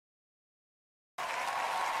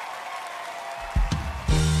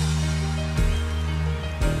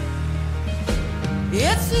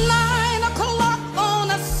It's 9 o'clock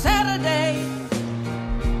on a Saturday.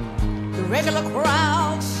 The regular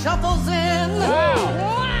crowd shuffles in.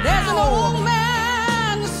 There's an old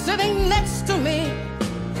man sitting next to me,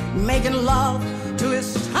 making love to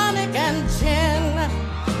his tonic and gin.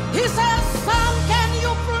 He says, son, can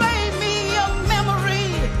you play me a memory?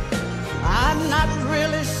 I'm not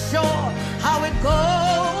really sure how it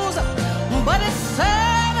goes, but it's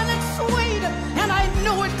sad and it's sweet, and I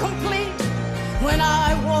knew it complete when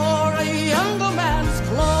I wore a younger man's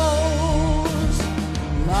clothes.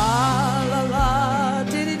 La la la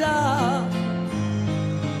diddy da,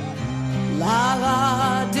 la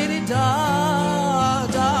la diddy da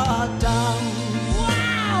da da.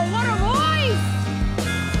 Wow, what a voice!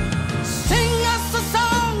 Sing us a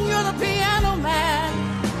song, you're the piano man.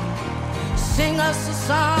 Sing us a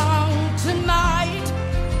song tonight,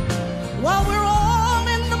 while we're all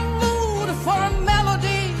in the mood for a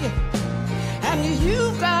melody, and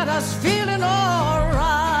you've got us feeling all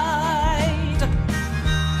right.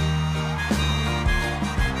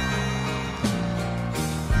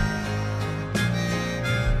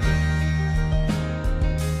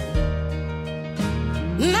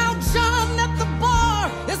 Now John at the bar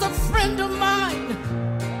is a friend of mine.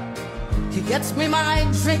 He gets me my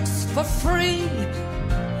drinks for free,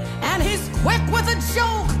 and he's quick with a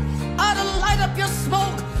joke to light up your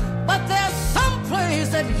smoke, but there's some place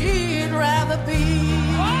that he'd rather be.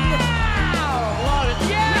 Wow! Love it,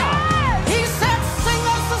 yeah! He said, sing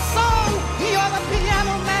us a song, you're the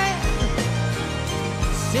piano man.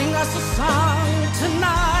 Sing us a song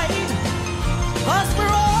tonight, 'cause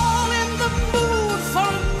we're all in the mood for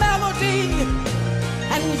a melody,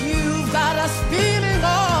 and you've got us feeling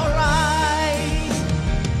all right.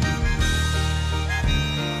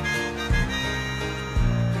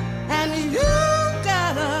 And you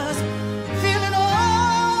got us feeling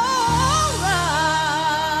all right.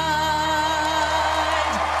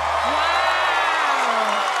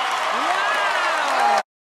 Wow!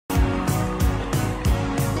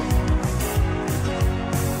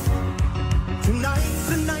 Tonight's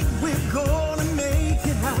the night we're gonna make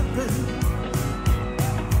it happen.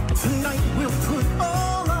 Tonight we'll put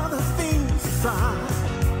all other things aside.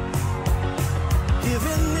 Give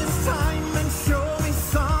in this time and show me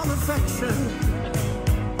some affection.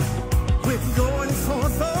 We're going for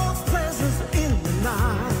those pleasures in the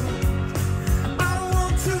night. I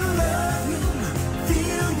want to love you,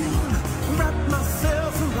 feel you, wrap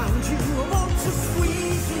myself around you. I want to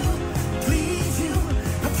squeeze you, please you.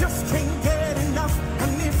 I just can't get enough.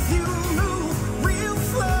 And if you move real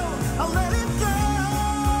slow, I'll let it go.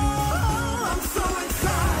 I'm so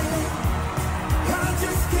excited, I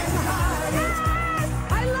just can't hide it.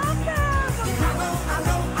 I love them!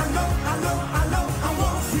 I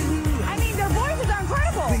want you. I mean, their voices are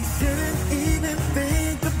incredible! We shouldn't even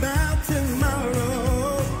think about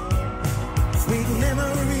tomorrow. Sweet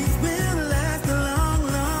memories will last a long,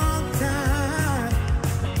 long time.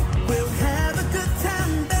 We'll have a good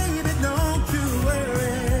time, baby, don't you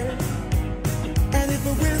worry. And if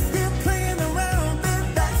we're still playing around, then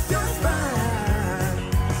that's just fine.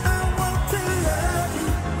 I want to love you,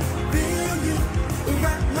 feel you,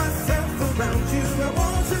 wrap myself around you. I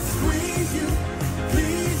want to squeeze you,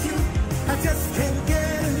 please you. I just can't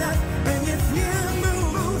get enough. And if you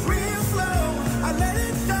move real slow, I let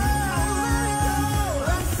it go.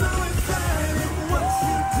 I'm so excited. What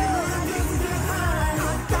you doing is behind.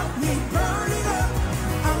 Got me burning up.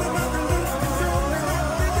 I'm about to lose control and let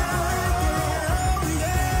me down. Oh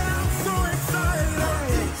yeah, I'm so excited.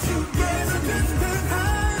 Did you get a good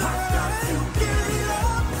behind? I got to get it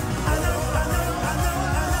up. I know.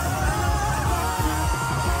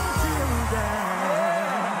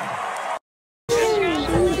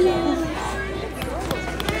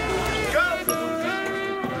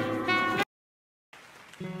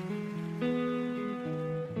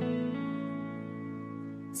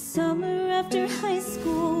 Summer after high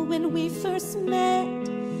school, when we first met,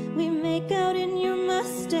 we make out in your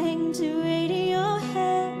Mustang to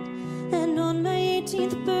Radiohead. And on my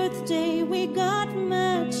 18th birthday, we got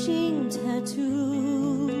matching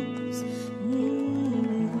tattoos.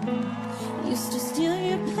 Used to steal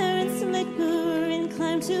your parents' liquor and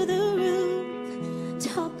climb to the roof.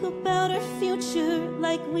 Talk about our future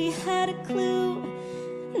like we had a clue.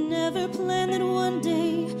 Never planned that